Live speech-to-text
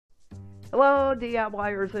Hello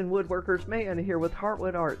DIYers and woodworkers, Man here with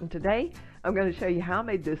Heartwood Art, and today I'm going to show you how I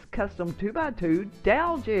made this custom 2x2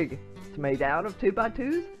 dowel jig. It's made out of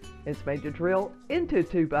 2x2s, it's made to drill into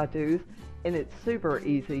 2x2s, and it's super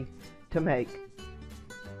easy to make.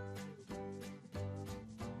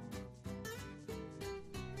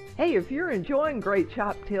 Hey, if you're enjoying great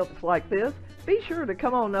shop tips like this, be sure to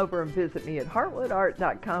come on over and visit me at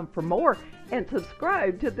heartwoodart.com for more and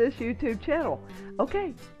subscribe to this YouTube channel.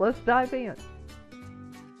 Okay, let's dive in.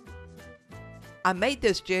 I made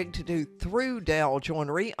this jig to do through dowel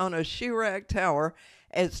joinery on a shoe rack tower,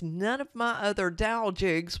 as none of my other dowel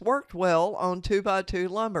jigs worked well on 2x2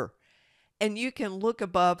 lumber. And you can look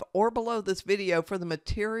above or below this video for the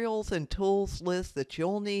materials and tools list that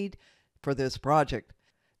you'll need for this project.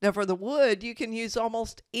 Now for the wood, you can use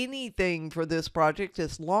almost anything for this project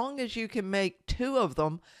as long as you can make two of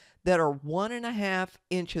them that are 1.5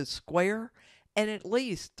 inches square and at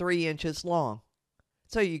least 3 inches long.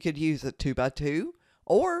 So you could use a 2x2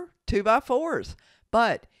 or 2x4s.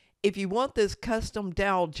 But if you want this custom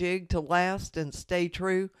dowel jig to last and stay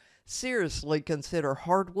true, seriously consider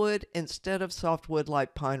hardwood instead of softwood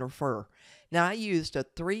like pine or fir. Now I used a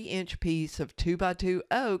 3-inch piece of 2x2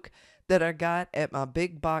 oak that I got at my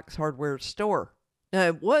big box hardware store. Now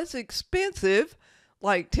it was expensive,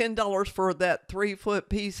 like $10 for that 3-foot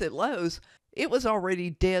piece at Lowe's. It was already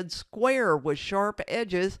dead square with sharp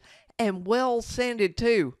edges and well sanded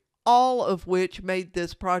too, all of which made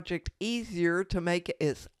this project easier to make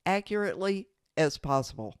as accurately as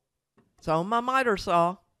possible. So on my miter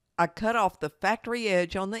saw, I cut off the factory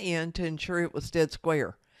edge on the end to ensure it was dead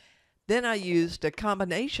square. Then I used a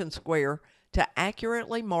combination square to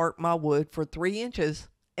accurately mark my wood for 3 inches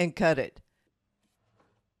and cut it.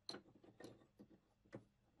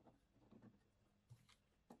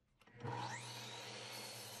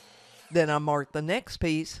 Then I marked the next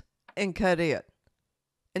piece and cut it.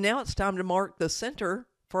 And now it's time to mark the center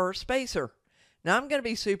for our spacer. Now I'm going to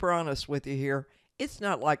be super honest with you here. It's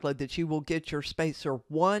not likely that you will get your spacer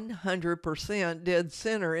 100% dead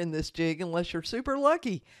center in this jig unless you're super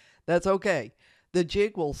lucky. That's okay. The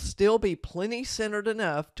jig will still be plenty centered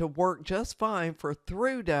enough to work just fine for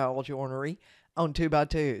through dowel joinery on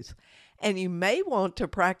 2x2s. And you may want to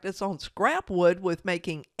practice on scrap wood with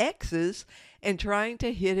making X's and trying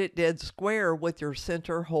to hit it dead square with your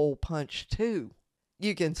center hole punch too.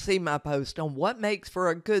 You can see my post on what makes for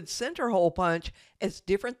a good center hole punch, as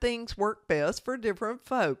different things work best for different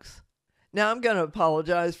folks. Now I'm going to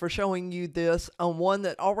apologize for showing you this on one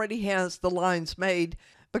that already has the lines made,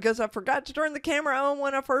 because I forgot to turn the camera on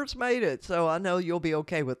when I first made it, so I know you'll be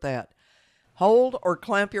okay with that. Hold or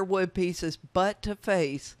clamp your wood pieces butt to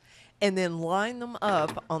face, and then line them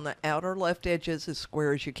up on the outer left edges as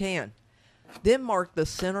square as you can. Then mark the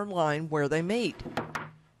center line where they meet.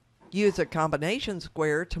 Use a combination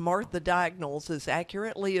square to mark the diagonals as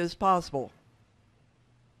accurately as possible.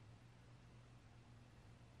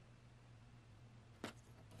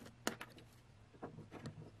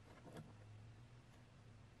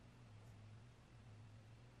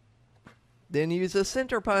 Then use a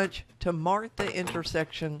center punch to mark the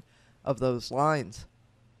intersection of those lines.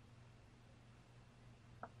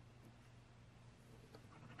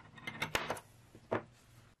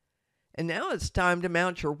 And now it's time to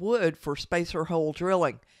mount your wood for spacer hole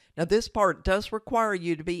drilling. Now this part does require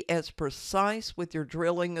you to be as precise with your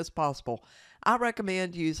drilling as possible. I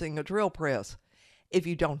recommend using a drill press. If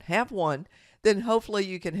you don't have one, then hopefully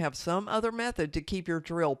you can have some other method to keep your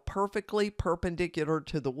drill perfectly perpendicular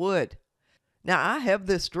to the wood. Now I have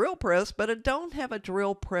this drill press, but I don't have a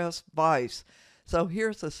drill press vise. So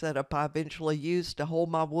here's the setup I eventually used to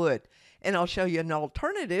hold my wood. And I'll show you an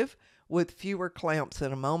alternative with fewer clamps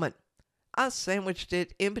in a moment. I sandwiched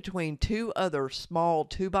it in between two other small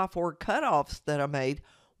 2x4 cutoffs that I made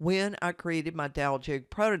when I created my dowel jig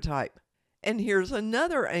prototype. And here's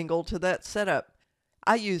another angle to that setup.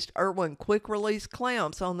 I used Irwin quick release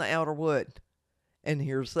clamps on the outer wood. And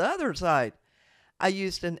here's the other side. I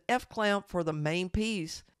used an F-clamp for the main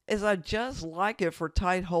piece, as I just like it for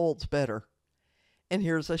tight holds better. And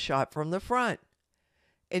here's a shot from the front.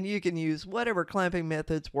 And you can use whatever clamping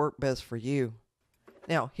methods work best for you.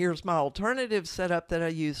 Now here's my alternative setup that I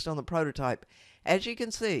used on the prototype. As you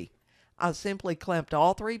can see, I simply clamped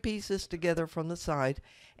all 3 pieces together from the side,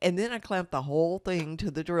 and then I clamped the whole thing to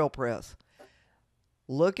the drill press.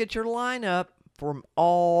 Look at your lineup from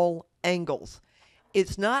all angles.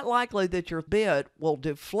 It's not likely that your bit will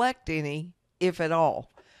deflect any, if at all,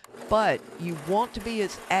 but you want to be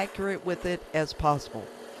as accurate with it as possible.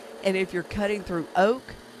 And if you're cutting through oak,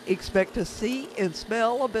 expect to see and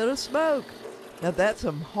smell a bit of smoke. Now that's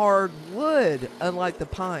some hard wood, unlike the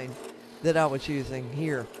pine. that I was using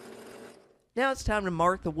here. Now it's time to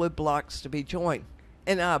mark the wood blocks to be joined.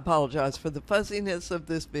 And I apologize for the fuzziness of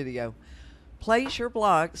this video. Place your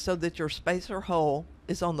block so that your spacer hole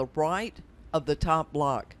is on the right of the top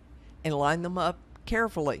block and line them up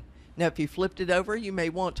carefully. Now if you flipped it over, you may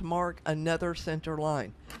want to mark another center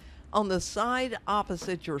line. On the side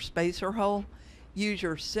opposite your spacer hole, use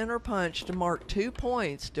your center punch to mark 2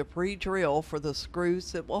 points to pre-drill for the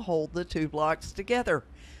screws that will hold the 2 blocks together.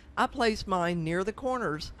 I place mine near the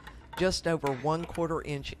corners, just over 1/4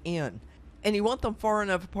 inch in. And you want them far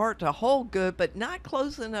enough apart to hold good, but not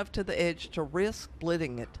close enough to the edge to risk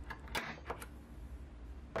splitting it.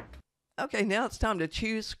 Okay, now it's time to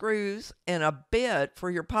choose screws and a bit for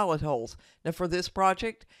your pilot holes. Now for this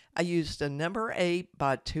project, I used a number 8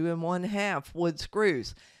 by 2 1/2 wood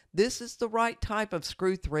screws. This is the right type of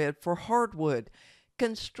screw thread for hardwood.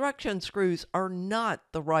 Construction screws are not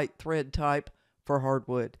the right thread type for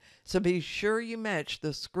hardwood. So be sure you match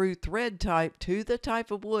the screw thread type to the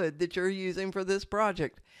type of wood that you're using for this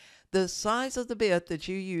project. The size of the bit that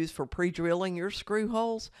you use for pre-drilling your screw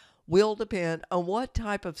holes will depend on what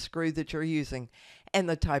type of screw that you're using, and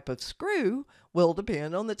the type of screw will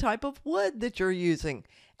depend on the type of wood that you're using,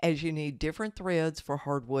 as you need different threads for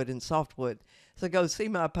hardwood and softwood. So go see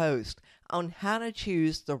my post on how to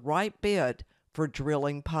choose the right bit for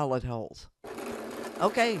drilling pilot holes.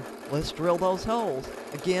 Okay, let's drill those holes.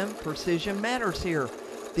 Again, precision matters here.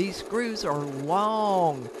 These screws are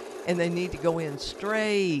long and they need to go in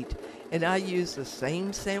straight. And I use the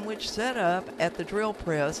same sandwich setup at the drill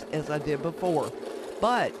press as I did before.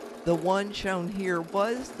 But the one shown here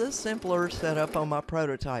was the simpler setup on my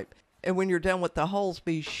prototype. And when you're done with the holes,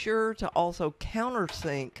 be sure to also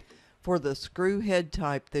countersink for the screw head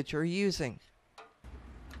type that you're using.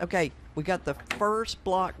 Okay, we got the first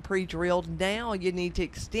block pre-drilled. Now you need to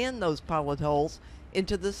extend those pilot holes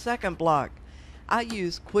into the second block. I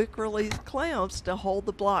use quick release clamps to hold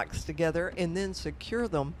the blocks together and then secure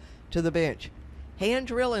them to the bench. Hand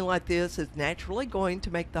drilling like this is naturally going to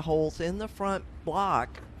make the holes in the front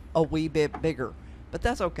block a wee bit bigger, but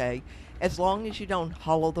that's okay as long as you don't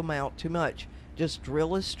hollow them out too much. Just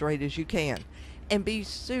drill as straight as you can and be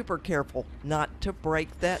super careful not to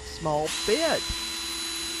break that small bit.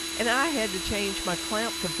 And I had to change my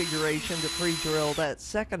clamp configuration to pre-drill that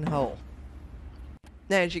second hole.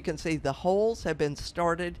 Now as you can see, the holes have been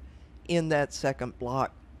started in that second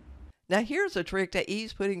block. Now here's a trick to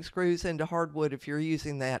ease putting screws into hardwood if you're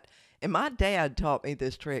using that. And my dad taught me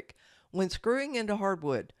this trick. When screwing into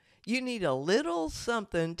hardwood, you need a little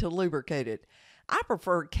something to lubricate it. I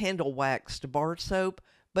prefer candle wax to bar soap,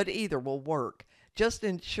 but either will work. Just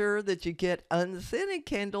ensure that you get unscented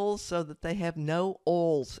candles so that they have no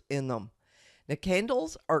oils in them. Now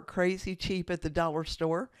candles are crazy cheap at the dollar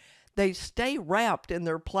store. They stay wrapped in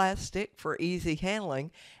their plastic for easy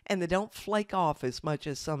handling, and they don't flake off as much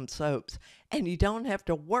as some soaps. And you don't have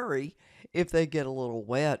to worry if they get a little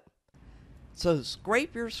wet. So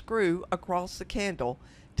scrape your screw across the candle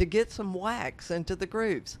to get some wax into the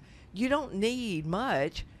grooves. You don't need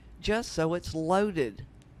much, just so it's loaded.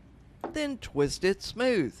 Then twist it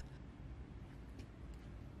smooth.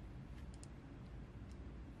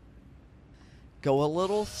 Go a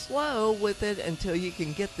little slow with it until you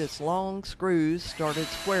can get this long screw started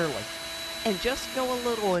squarely. And just go a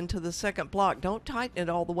little into the second block. Don't tighten it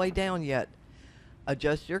all the way down yet.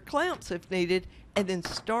 Adjust your clamps if needed, and then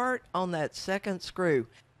start on that second screw.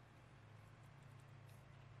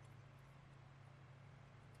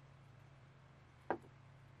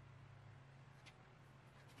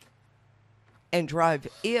 And drive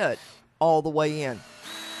it all the way in.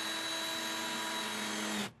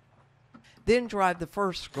 Then drive the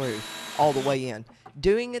first screw all the way in.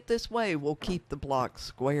 Doing it this way will keep the block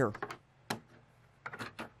square.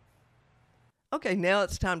 Okay, now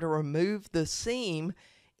it's time to remove the seam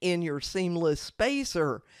in your seamless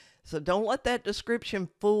spacer. So don't let that description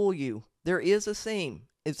fool you. There is a seam.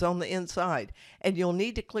 It's on the inside, and you'll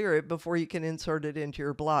need to clear it before you can insert it into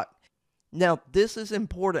your block. Now, this is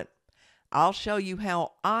important. I'll show you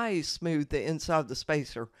how I smooth the inside of the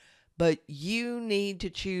spacer, but you need to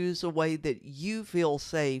choose a way that you feel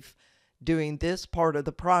safe doing this part of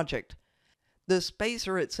the project. The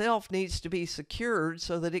spacer itself needs to be secured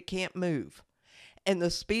so that it can't move. And the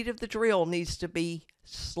speed of the drill needs to be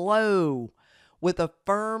slow with a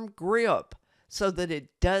firm grip so that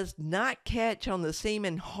it does not catch on the seam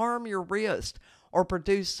and harm your wrist or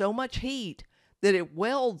produce so much heat that it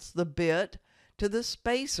welds the bit to the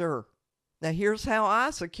spacer. Now here's how I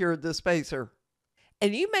secured the spacer.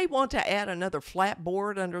 And you may want to add another flat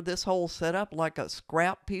board under this whole setup, like a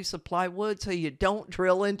scrap piece of plywood, so you don't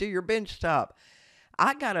drill into your bench top.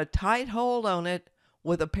 I got a tight hold on it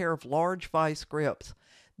with a pair of large vice grips.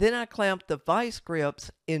 Then I clamped the vice grips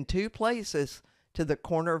in 2 places to the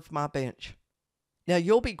corner of my bench. Now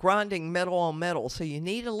you'll be grinding metal on metal, so you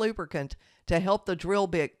need a lubricant to help the drill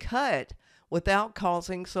bit cut without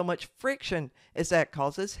causing so much friction, as that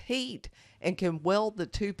causes heat and can weld the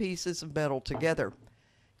 2 pieces of metal together.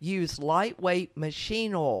 Use lightweight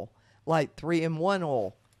machine oil like 3-in-1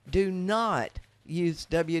 oil. Do not use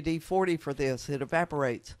WD-40 for this, it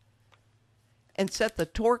evaporates. And set the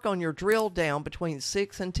torque on your drill down between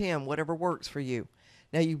 6 and 10, whatever works for you.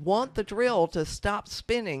 Now you want the drill to stop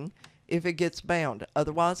spinning if it gets bound,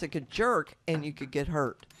 otherwise it could jerk and you could get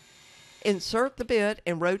hurt. Insert the bit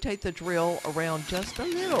and rotate the drill around just a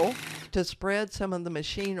little to spread some of the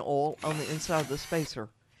machine oil on the inside of the spacer.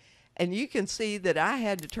 And you can see that I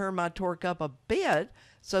had to turn my torque up a bit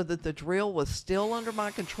so that the drill was still under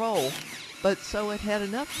my control, but so it had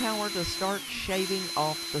enough power to start shaving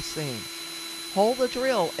off the seam. Hold the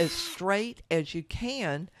drill as straight as you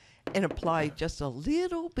can and apply just a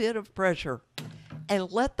little bit of pressure. And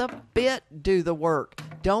let the bit do the work.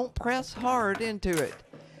 Don't press hard into it.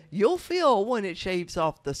 You'll feel when it shaves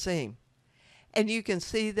off the seam. And you can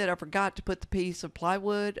see that I forgot to put the piece of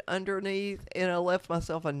plywood underneath, and I left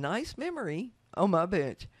myself a nice memory on my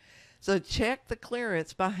bench. So check the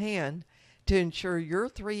clearance by hand to ensure your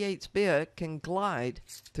 3/8 bit can glide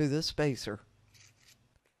through the spacer.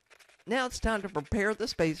 Now it's time to prepare the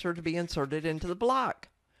spacer to be inserted into the block.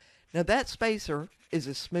 Now that spacer is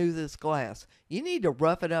as smooth as glass. You need to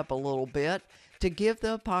rough it up a little bit to give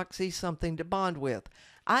the epoxy something to bond with.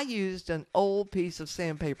 I used an old piece of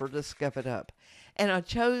sandpaper to scuff it up, and I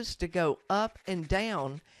chose to go up and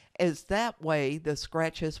down, as that way the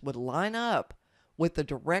scratches would line up with the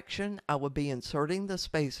direction I would be inserting the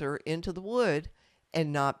spacer into the wood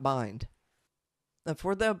and not bind. Now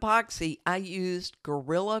for the epoxy, I used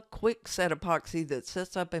Gorilla Quick Set epoxy that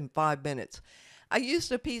sets up in 5 minutes. I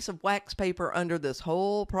used a piece of wax paper under this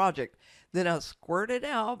whole project. Then I squirted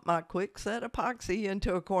out my Quick Set epoxy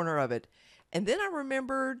into a corner of it. And then I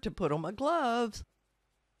remembered to put on my gloves.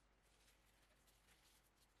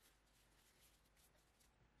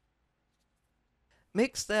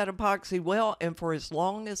 Mix that epoxy well and for as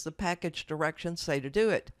long as the package directions say to do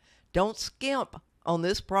it. Don't skimp on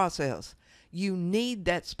this process. You need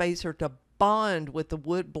that spacer to bond with the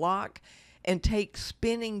wood block and take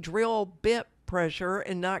spinning drill bit pressure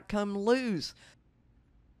and not come loose.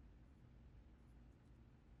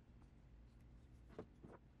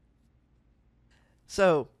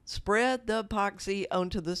 So spread the epoxy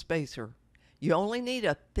onto the spacer. You only need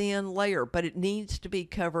a thin layer, but it needs to be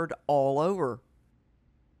covered all over.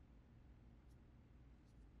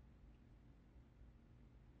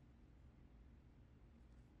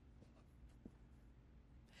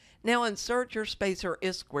 Now insert your spacer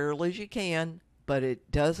as squarely as you can, but it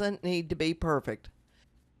doesn't need to be perfect.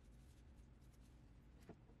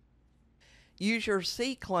 Use your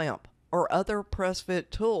C-clamp or other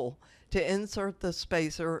press-fit tool to insert the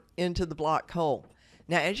spacer into the block hole.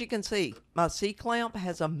 Now as you can see, my C-clamp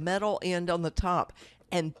has a metal end on the top,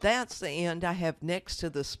 and that's the end I have next to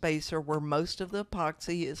the spacer where most of the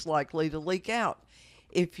epoxy is likely to leak out.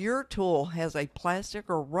 If your tool has a plastic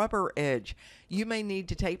or rubber edge, you may need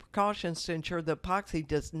to take precautions to ensure the epoxy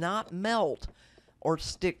does not melt or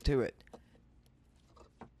stick to it.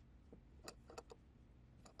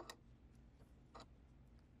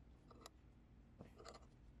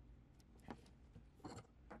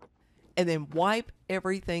 And then wipe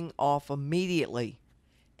everything off immediately.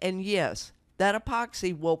 And yes, that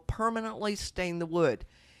epoxy will permanently stain the wood.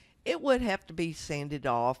 It would have to be sanded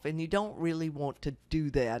off, and you don't really want to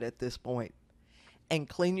do that at this point. And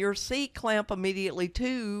clean your C-clamp immediately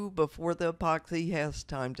too before the epoxy has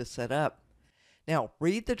time to set up. Now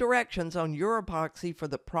read the directions on your epoxy for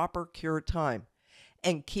the proper cure time.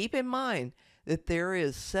 And keep in mind that there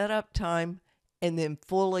is setup time and then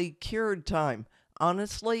fully cured time.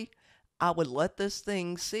 Honestly, I would let this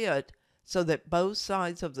thing sit so that both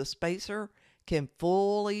sides of the spacer can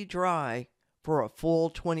fully dry for a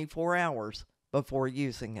full 24 hours before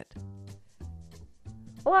using it.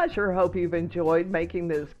 Well, I sure hope you've enjoyed making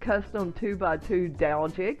this custom 2x2 dowel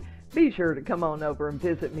jig. Be sure to come on over and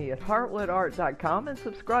visit me at heartwoodart.com and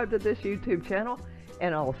subscribe to this YouTube channel,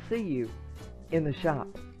 and I'll see you in the shop.